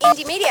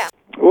Indie Media.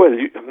 Well,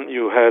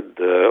 you had,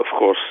 of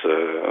course,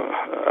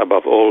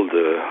 above all,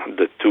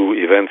 the two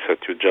events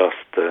that you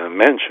just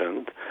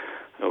mentioned,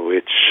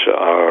 which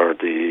are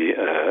the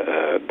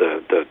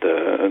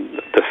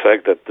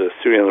fact that the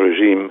Syrian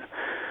regime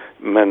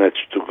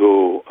managed to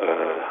go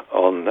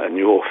on a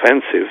new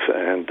offensive,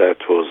 and that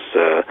was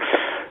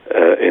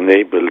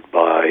enabled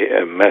by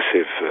a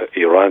massive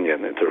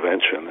Iranian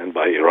intervention. And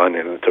by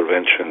Iranian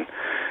intervention,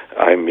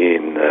 I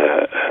mean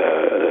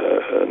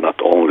not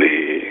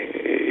only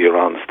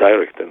Iran's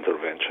direct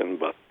intervention,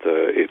 but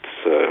its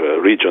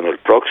regional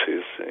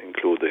proxies,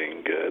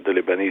 including the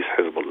Lebanese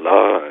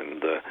Hezbollah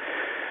and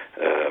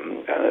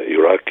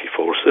Iraqi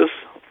forces.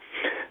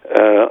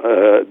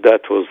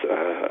 That was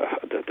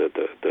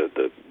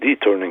the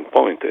turning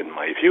point in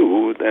my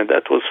view, and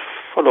that was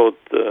followed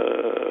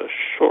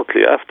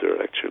shortly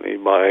after, actually,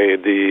 by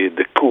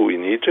the coup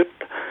in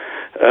Egypt,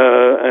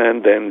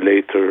 and then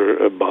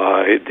later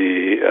by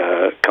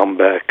the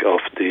comeback of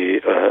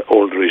the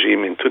old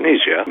regime in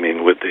Tunisia. I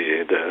mean, with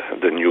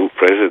the new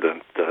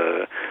president,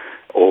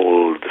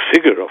 old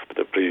figure of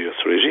the previous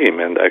regime,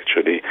 and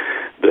actually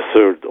the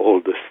third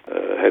oldest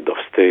head of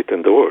state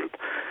in the world.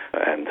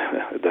 And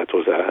that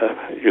was a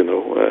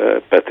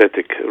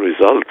pathetic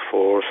result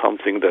for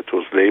something that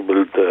was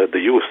labeled a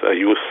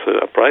youth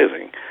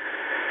uprising.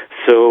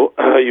 So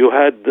you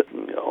had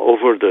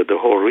over the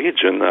whole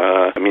region,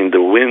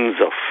 the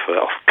winds of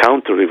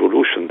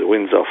counter-revolution, the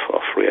winds of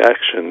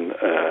reaction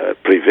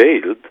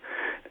prevailed,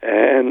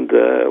 and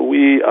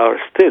we are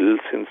still,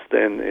 since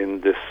then,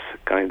 in this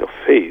kind of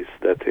phase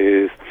that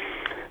is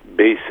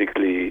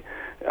basically,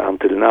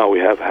 until now, we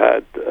have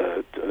had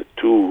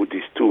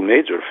these two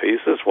major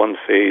phases. One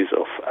phase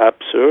of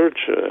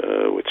upsurge,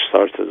 which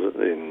started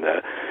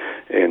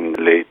in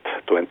late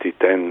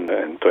 2010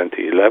 and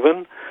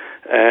 2011,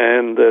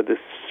 and this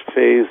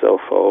phase of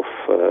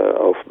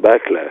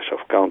backlash, of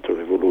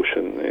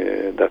counter-revolution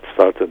that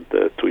started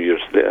 2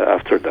 years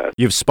after that.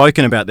 You've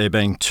spoken about there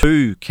being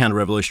two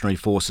counter-revolutionary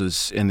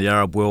forces in the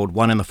Arab world,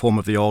 one in the form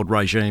of the old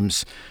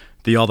regimes,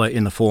 the other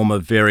in the form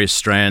of various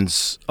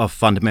strands of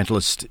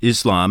fundamentalist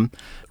Islam.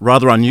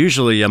 Rather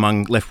unusually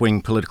among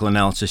left-wing political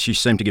analysis, you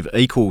seem to give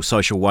equal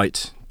social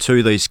weight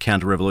to these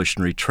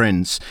counter-revolutionary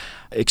trends.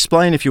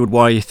 Explain, if you would,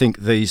 why you think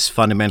these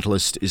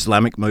fundamentalist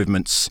Islamic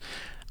movements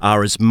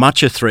are as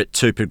much a threat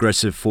to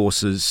progressive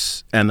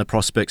forces and the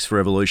prospects for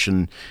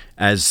revolution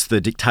as the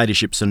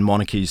dictatorships and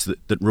monarchies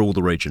that rule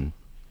the region.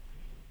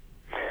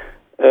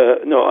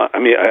 No,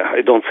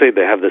 I don't say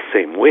they have the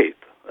same weight.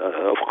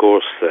 Of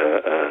course,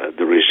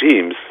 the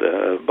regimes,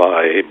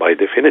 by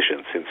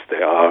definition, since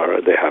they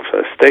have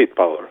state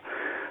power,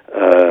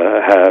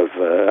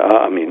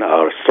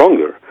 are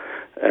stronger,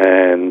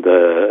 and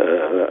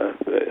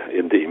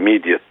in the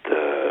immediate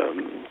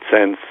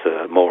sense,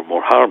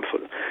 more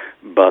harmful.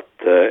 But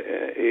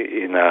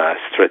in a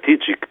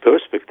strategic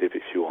perspective,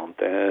 if you want,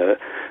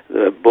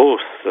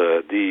 both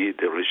the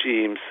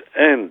regimes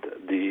and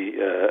the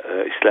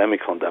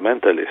Islamic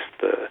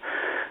fundamentalist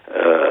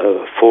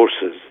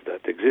forces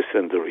that exist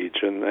in the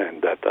region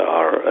and that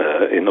are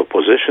in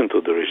opposition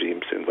to the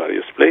regimes in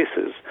various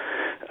places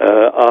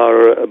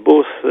are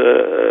both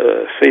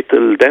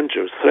fatal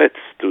dangers, threats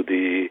to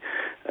the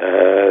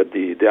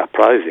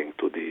uprising,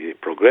 to the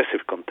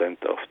progressive content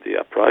of the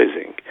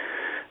uprising.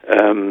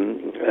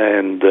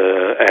 And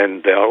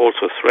there are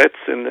also threats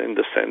in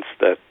the sense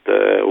that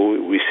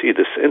we see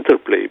this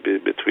interplay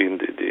between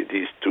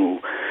these two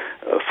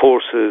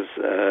forces,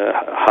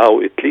 how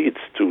it leads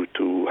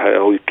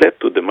how it led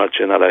to the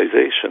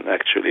marginalization,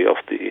 actually, of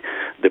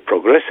the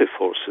progressive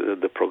forces,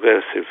 the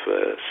progressive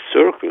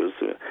circles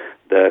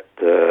that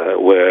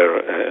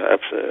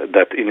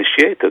that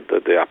initiated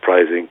the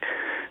uprising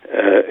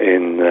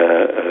in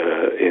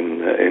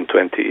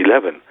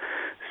 2011.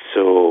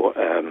 So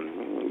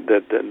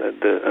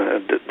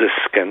this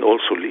can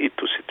also lead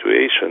to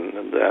situations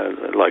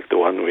like the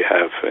one we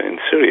have in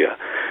Syria,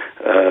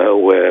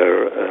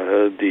 where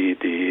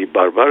the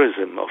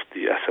barbarism of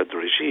the Assad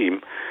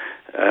regime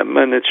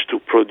managed to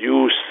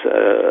produce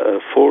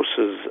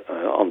forces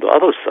on the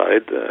other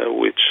side,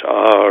 which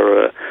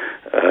are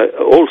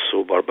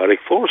also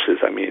barbaric forces.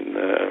 I mean,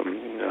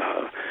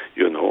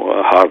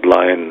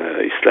 hardline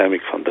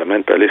Islamic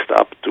fundamentalist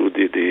up to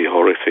the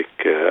horrific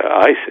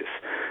ISIS.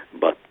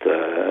 But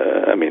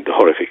the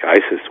horrific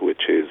ISIS,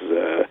 which is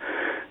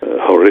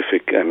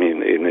horrific,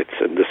 in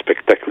the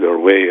spectacular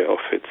way of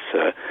its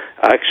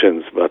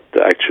actions, but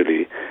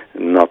actually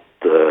not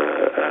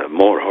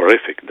more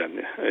horrific than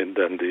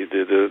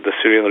the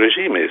Syrian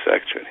regime is,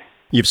 actually.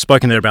 You've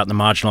spoken there about the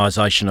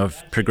marginalisation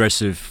of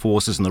progressive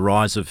forces and the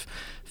rise of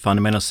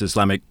fundamentalist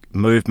Islamic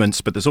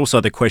movements, but there's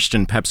also the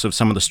question perhaps of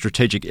some of the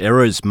strategic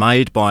errors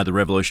made by the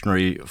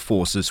revolutionary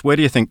forces. Where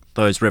do you think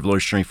those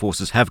revolutionary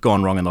forces have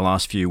gone wrong in the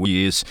last few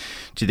years,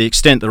 to the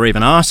extent there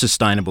even are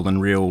sustainable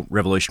and real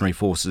revolutionary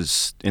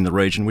forces in the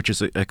region, which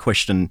is a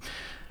question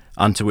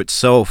unto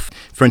itself?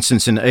 For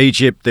instance, in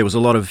Egypt, there was a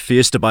lot of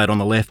fierce debate on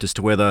the left as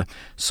to whether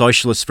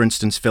socialists, for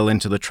instance, fell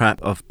into the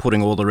trap of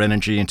putting all their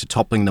energy into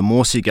toppling the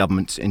Morsi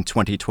government in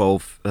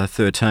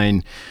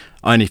 2012-13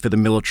 only for the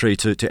military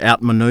to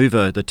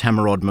outmaneuver the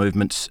Tamarod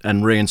movement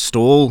and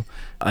reinstall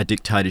a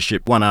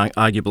dictatorship, one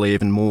arguably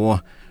even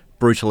more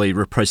brutally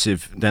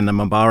repressive than the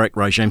Mubarak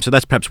regime. So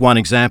that's perhaps one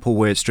example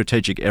where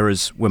strategic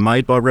errors were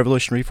made by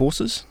revolutionary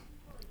forces?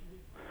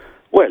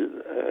 Well,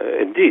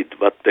 indeed,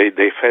 but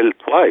they fell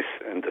twice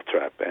in the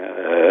trap.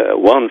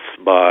 Once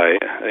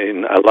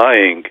in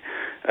allying,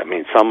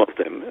 some of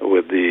them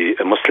with the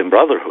Muslim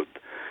Brotherhood.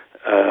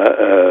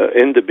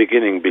 In the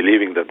beginning,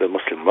 believing that the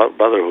Muslim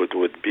Brotherhood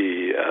would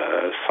be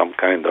some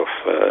kind of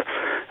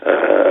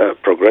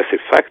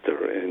progressive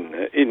factor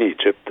in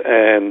Egypt,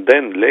 and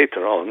then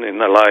later on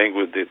in allying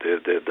with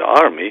the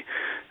army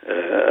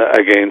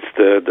against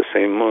the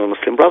same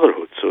Muslim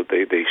Brotherhood. So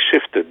they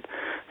shifted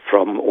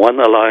from one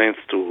alliance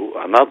to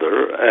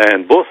another,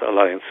 and both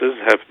alliances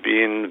have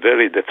been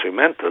very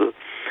detrimental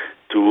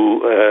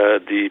to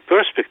the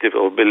perspective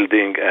of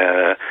building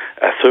a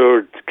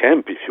third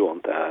camp, if you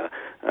want,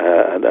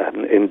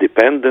 an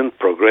independent,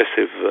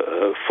 progressive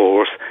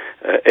force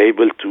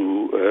able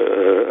to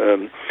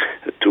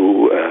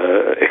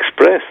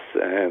express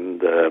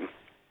and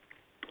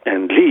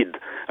lead.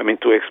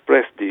 To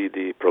express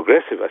the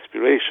progressive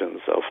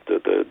aspirations of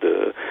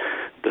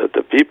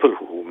the people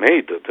who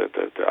made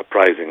the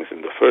uprisings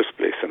in the first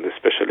place, and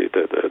especially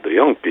the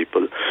young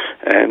people,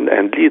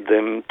 and lead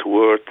them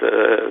towards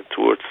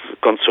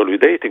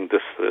consolidating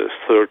this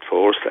third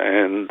force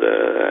and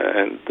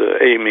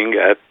aiming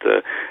at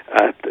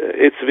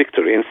its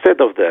victory. Instead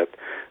of that,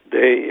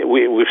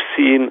 we've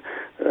seen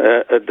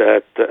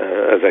that,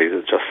 as I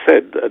just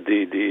said,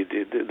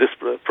 this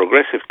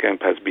progressive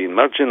camp has been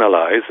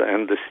marginalized,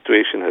 and the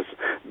situation has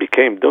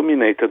become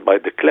dominated by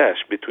the clash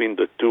between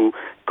the two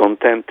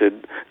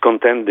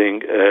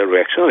contending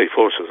reactionary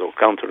forces or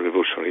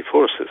counter-revolutionary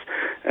forces,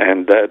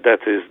 and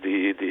that is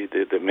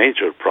the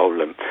major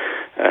problem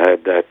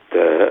that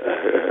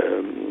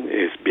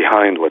is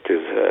behind what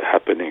is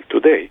happening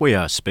today. We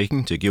are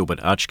speaking to Gilbert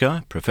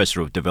Achcar, Professor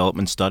of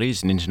Development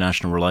Studies and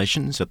International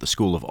Relations at the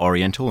School of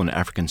Oriental and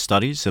African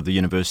Studies of the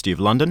University of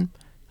London,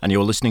 and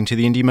you're listening to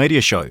the Indie Media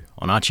Show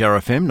on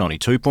RTRFM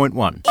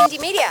 92.1. Indie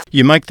Media.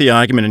 You make the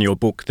argument in your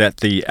book that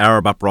the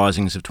Arab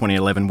uprisings of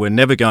 2011 were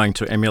never going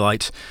to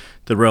emulate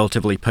the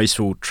relatively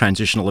peaceful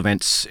transitional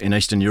events in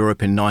Eastern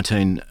Europe in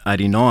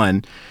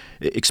 1989.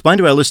 Explain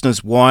to our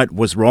listeners why it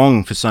was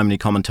wrong for so many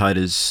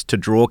commentators to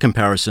draw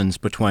comparisons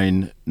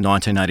between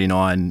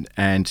 1989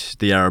 and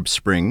the Arab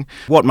Spring.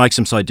 What makes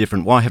them so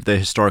different? Why have their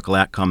historical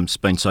outcomes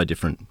been so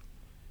different?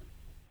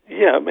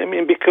 Yeah,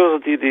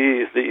 because the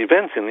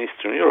events in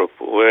Eastern Europe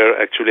were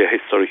actually a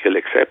historical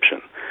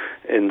exception,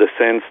 in the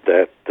sense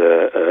that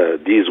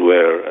these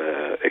were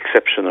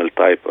exceptional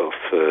type of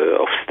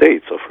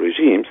states, of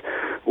regimes,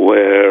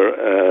 where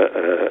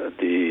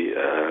the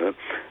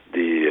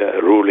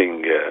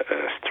ruling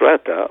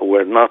strata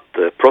were not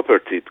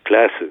propertied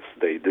classes.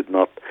 They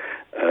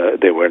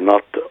were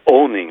not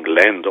owning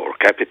land or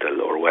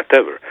capital or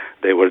whatever.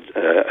 They were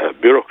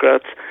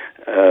bureaucrats.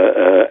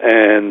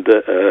 And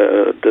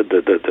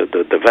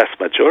the vast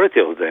majority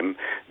of them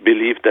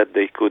believed that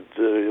they could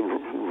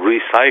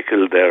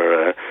recycle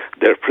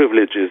their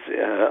privileges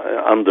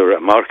under a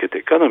market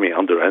economy,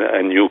 under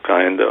a new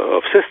kind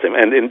of system,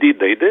 and indeed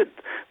they did.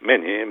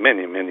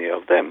 Many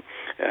of them.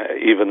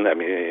 Even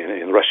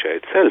in Russia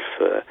itself,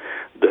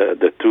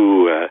 the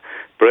two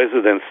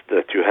presidents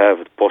that you have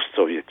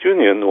post-Soviet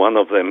Union, one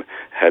of them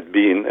had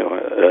been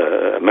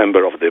a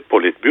member of the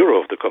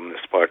Politburo of the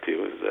Communist Party,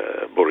 was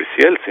Boris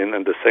Yeltsin,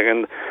 and the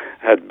second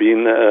had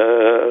been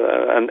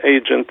an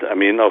agent,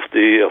 of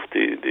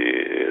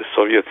the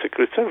Soviet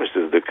Secret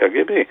Services, the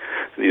KGB.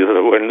 These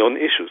are well-known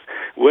issues.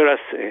 Whereas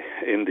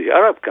in the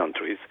Arab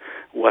countries,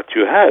 what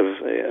you have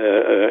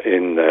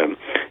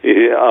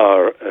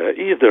are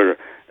either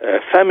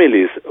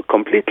families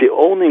completely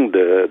owning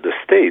the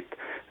state,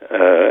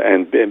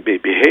 and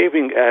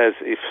behaving as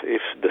if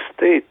the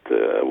state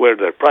were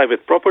their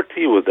private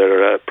property, with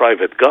their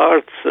private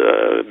guards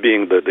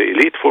being the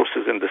elite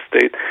forces in the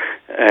state,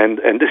 and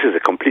this is a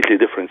completely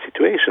different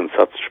situation.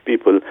 Such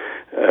people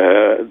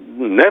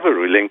never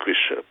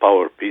relinquish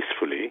power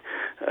peacefully,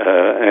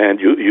 and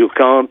you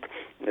can't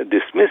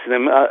dismiss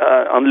them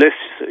unless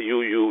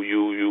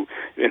you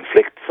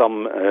inflict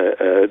some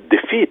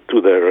defeat to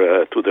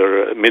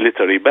their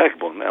military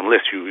backbone,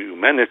 unless you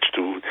manage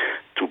to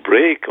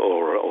break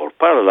or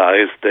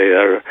paralyze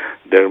their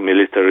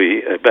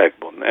military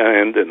backbone.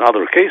 And in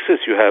other cases,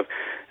 you have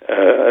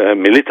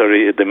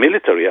the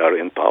military are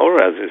in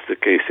power, as is the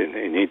case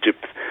in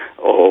Egypt,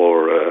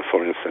 or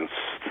for instance,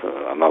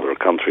 another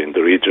country in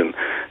the region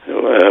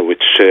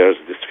which shares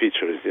this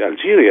feature is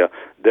Algeria.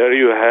 There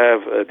you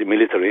have the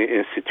military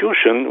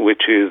institution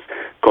which is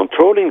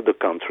controlling the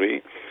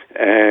country,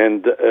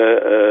 and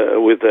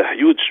with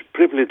huge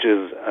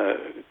privileges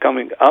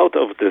coming out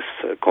of this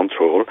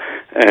control,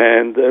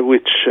 and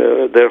which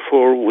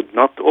therefore would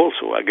not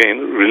also again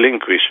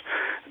relinquish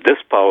this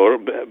power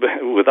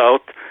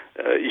without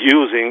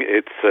using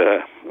its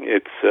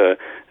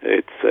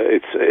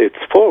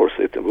force,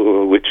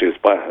 which is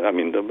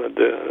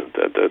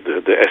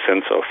the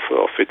essence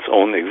of its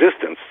own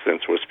existence,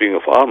 since we're speaking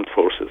of armed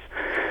forces.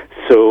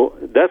 So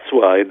that's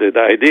why the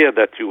idea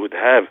that you would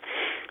have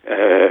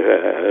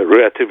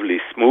relatively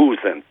smooth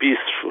and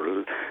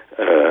peaceful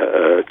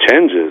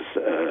changes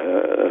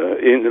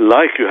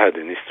like you had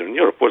in Eastern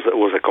Europe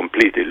was a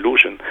complete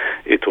illusion.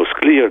 It was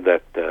clear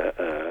that,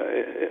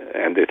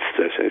 and it's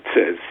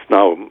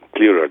now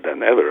clearer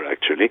than ever,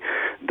 actually,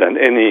 than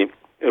any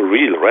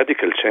real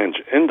radical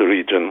change in the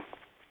region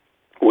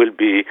will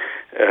be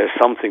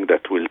something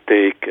that will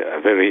take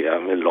a very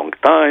long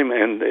time,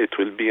 and it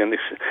will be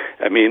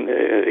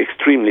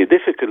extremely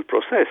difficult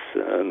process.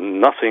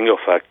 Nothing of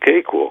a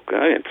cakewalk.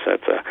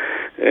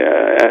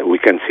 We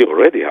can see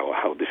already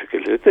how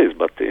difficult it is.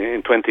 But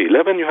in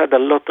 2011, you had a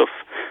lot of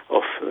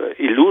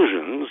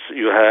illusions.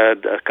 You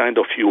had a kind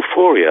of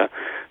euphoria.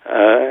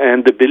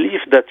 And the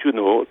belief that,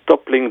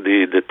 toppling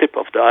the tip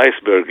of the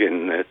iceberg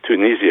in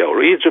Tunisia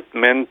or Egypt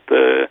meant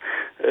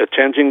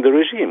changing the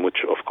regime,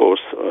 which, of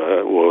course,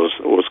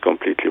 was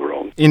completely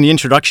wrong. In the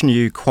introduction,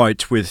 you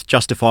quote with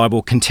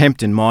justifiable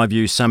contempt, in my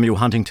view, Samuel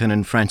Huntington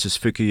and Francis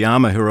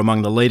Fukuyama, who are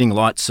among the leading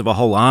lights of a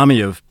whole army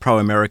of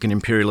pro-American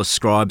imperialist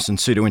scribes and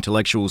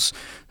pseudo-intellectuals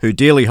who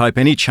dearly hope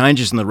any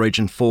changes in the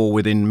region fall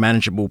within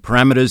manageable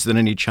parameters, that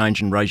any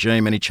change in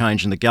regime, any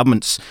change in the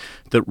governments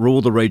that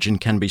rule the region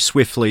can be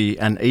swiftly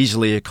and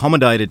easily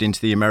accommodated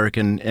into the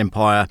American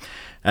empire,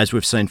 as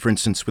we've seen, for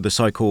instance, with the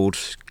so-called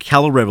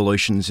color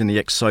revolutions in the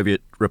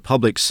ex-Soviet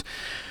republics.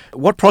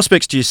 What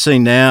prospects do you see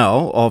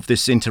now of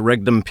this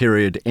interregnum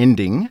period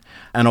ending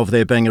and of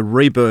there being a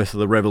rebirth of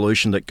the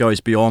revolution that goes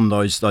beyond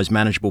those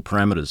manageable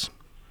parameters?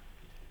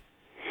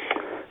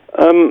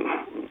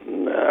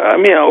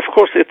 Of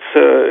course,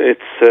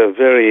 it's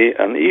very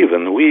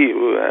uneven.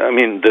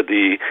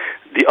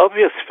 The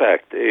obvious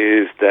fact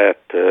is that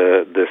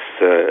this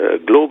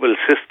global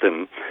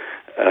system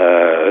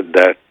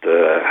that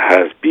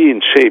has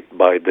been shaped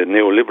by the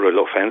neoliberal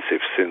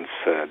offensive since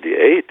the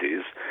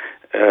 80s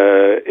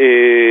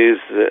is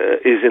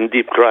in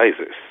deep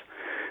crisis.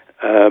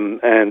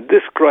 And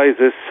this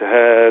crisis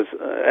has,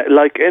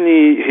 like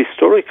any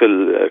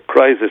historical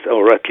crisis,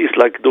 or at least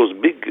like those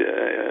big,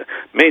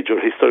 major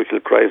historical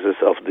crises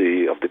of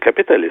the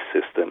capitalist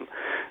system,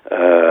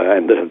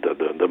 and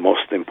the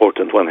most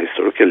important one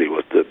historically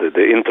was the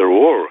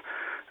interwar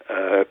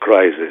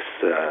crisis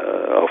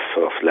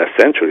of last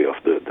century, of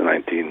the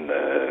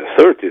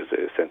 1930s,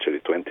 essentially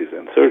 20s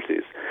and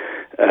 30s.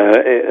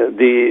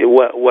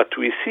 What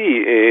we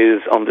see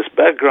is, on this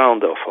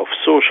background of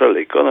social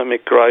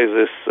economic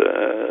crisis,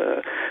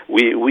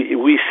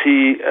 we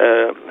see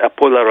a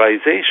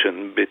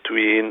polarization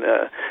between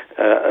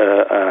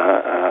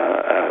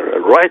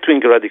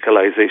right-wing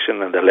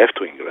radicalization and a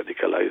left-wing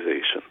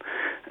radicalization.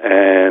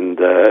 And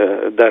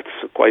that's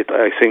quite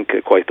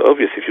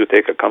obvious. If you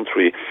take a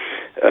country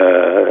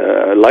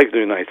like the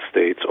United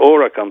States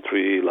or a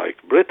country like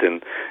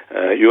Britain,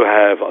 you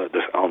have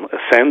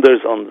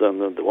Sanders on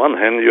the one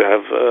hand, you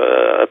have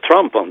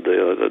Trump on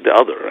the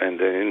other,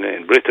 and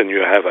in Britain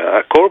you have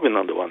a Corbyn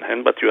on the one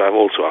hand, but you have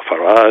also a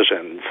Farage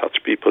and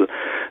such people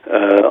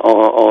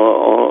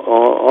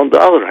on the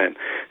other hand.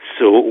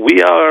 So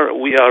we are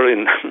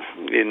in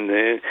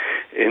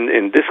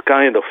this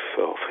kind of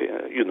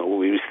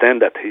we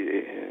stand at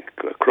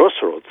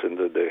crossroads in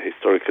the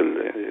historical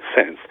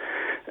sense,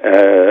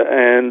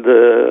 and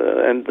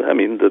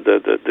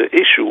the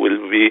issue will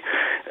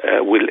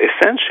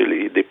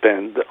essentially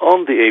depend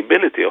on the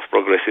ability of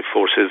progressive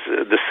forces.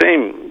 The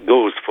same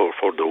goes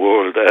for the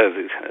world as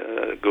it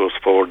goes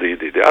for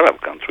the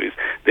Arab countries.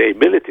 The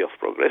ability of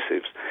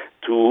progressives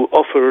to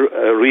offer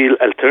real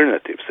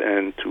alternatives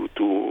and to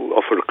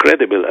offer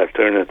credible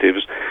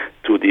alternatives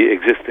to the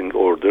existing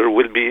order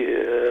will be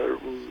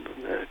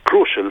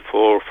crucial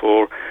for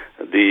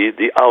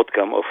the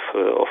outcome of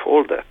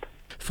all that.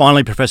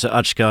 Finally, Professor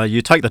Achcar,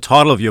 you take the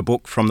title of your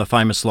book from the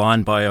famous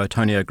line by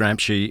Antonio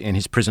Gramsci in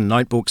his prison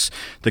notebooks: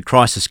 "The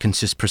crisis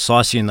consists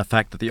precisely in the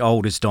fact that the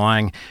old is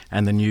dying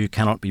and the new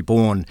cannot be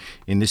born.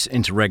 In this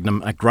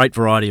interregnum, a great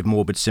variety of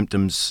morbid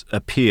symptoms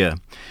appear."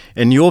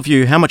 In your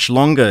view, how much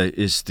longer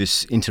is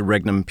this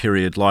interregnum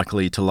period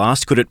likely to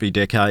last? Could it be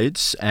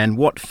decades? And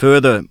what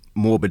further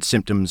morbid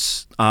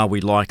symptoms are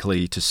we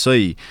likely to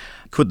see?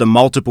 Could the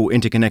multiple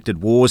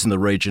interconnected wars in the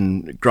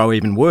region grow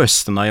even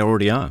worse than they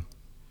already are?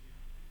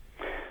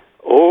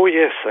 Oh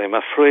yes, I'm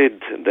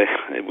afraid that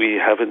we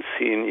haven't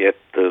seen yet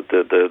the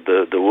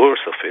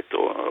worst of it,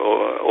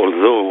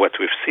 although what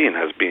we've seen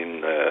has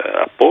been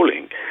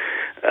appalling.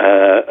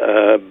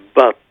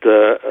 But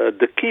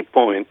the key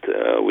point,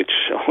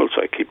 which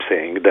also I keep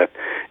saying, that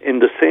in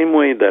the same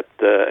way that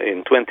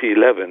in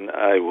 2011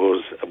 I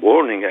was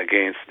warning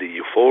against the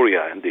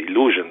euphoria and the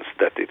illusions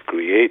that it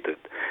created,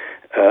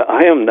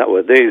 I am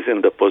nowadays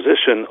in the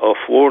position of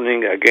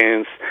warning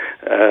against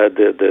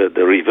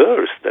the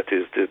reverse, that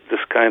is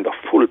this kind of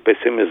full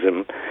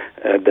pessimism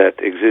that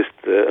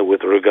exists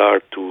with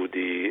regard to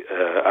the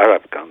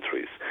Arab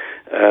countries.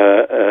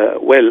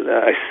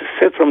 I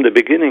said from the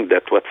beginning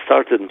that what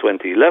started in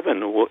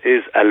 2011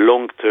 is a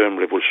long-term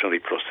revolutionary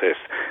process.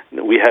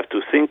 We have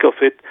to think of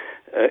it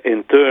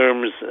in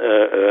terms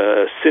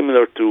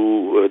similar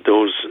to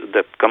those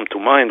that come to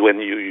mind when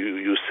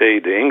you say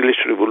the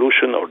English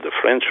Revolution or the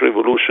French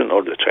Revolution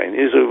or the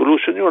Chinese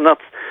Revolution. You're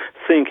not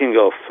thinking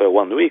of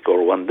 1 week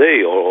or 1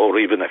 day or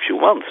even a few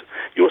months.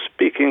 You're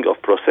speaking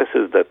of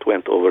processes that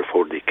went over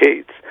 4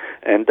 decades.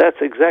 And that's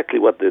exactly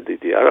what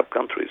the Arab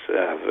countries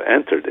have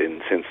entered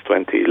in since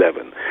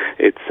 2011.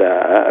 It's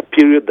a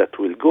period that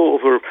will go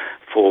over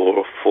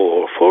for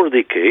 4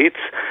 decades,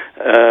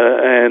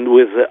 and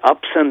with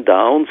ups and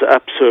downs,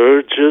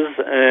 upsurges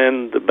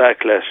and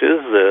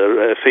backlashes,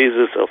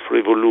 phases of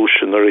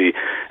revolutionary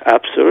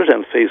upsurge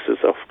and phases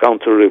of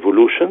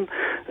counter-revolution.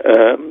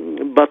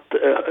 But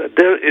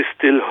there is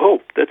still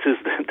hope. That is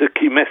the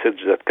key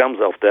message that comes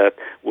of that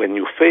when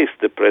you face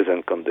the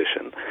present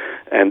condition.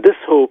 And this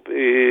hope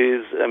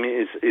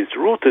is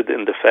rooted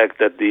in the fact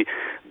that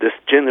this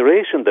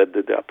generation that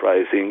the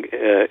uprising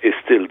is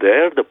still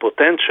there. The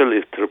potential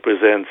it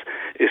represents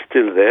is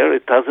still there.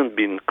 It hasn't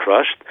been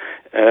crushed,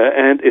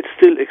 and it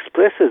still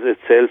expresses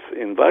itself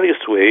in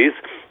various ways.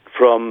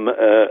 From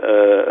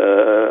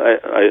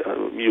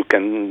you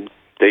can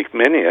take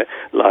many,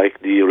 like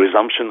the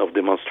resumption of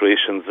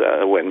demonstrations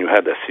when you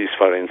had a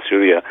ceasefire in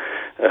Syria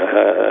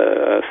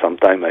some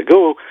time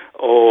ago,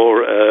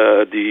 or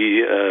the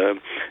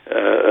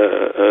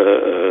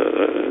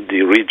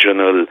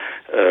regional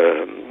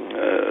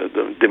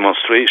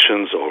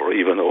demonstrations or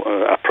even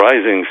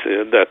uprisings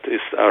that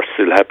are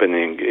still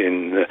happening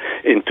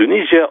in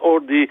Tunisia, or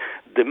the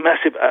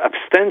massive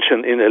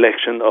abstention in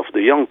election of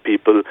the young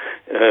people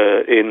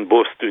in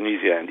both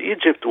Tunisia and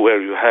Egypt,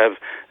 where you have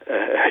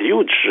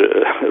huge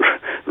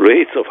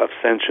rates of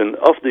abstention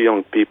of the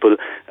young people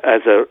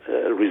as a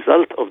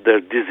result of their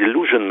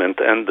disillusionment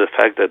and the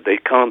fact that they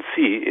can't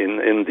see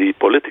in the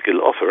political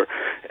offer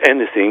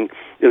anything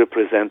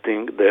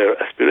representing their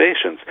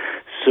aspirations.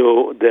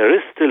 So there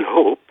is still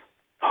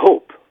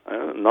hope,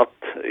 not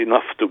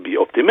enough to be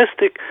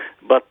optimistic,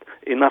 but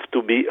enough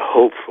to be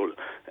hopeful.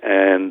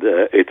 And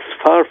it's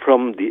far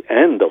from the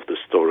end of the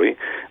story.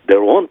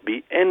 There won't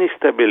be any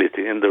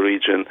stability in the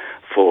region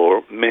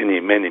for many,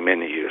 many,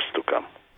 many years to come.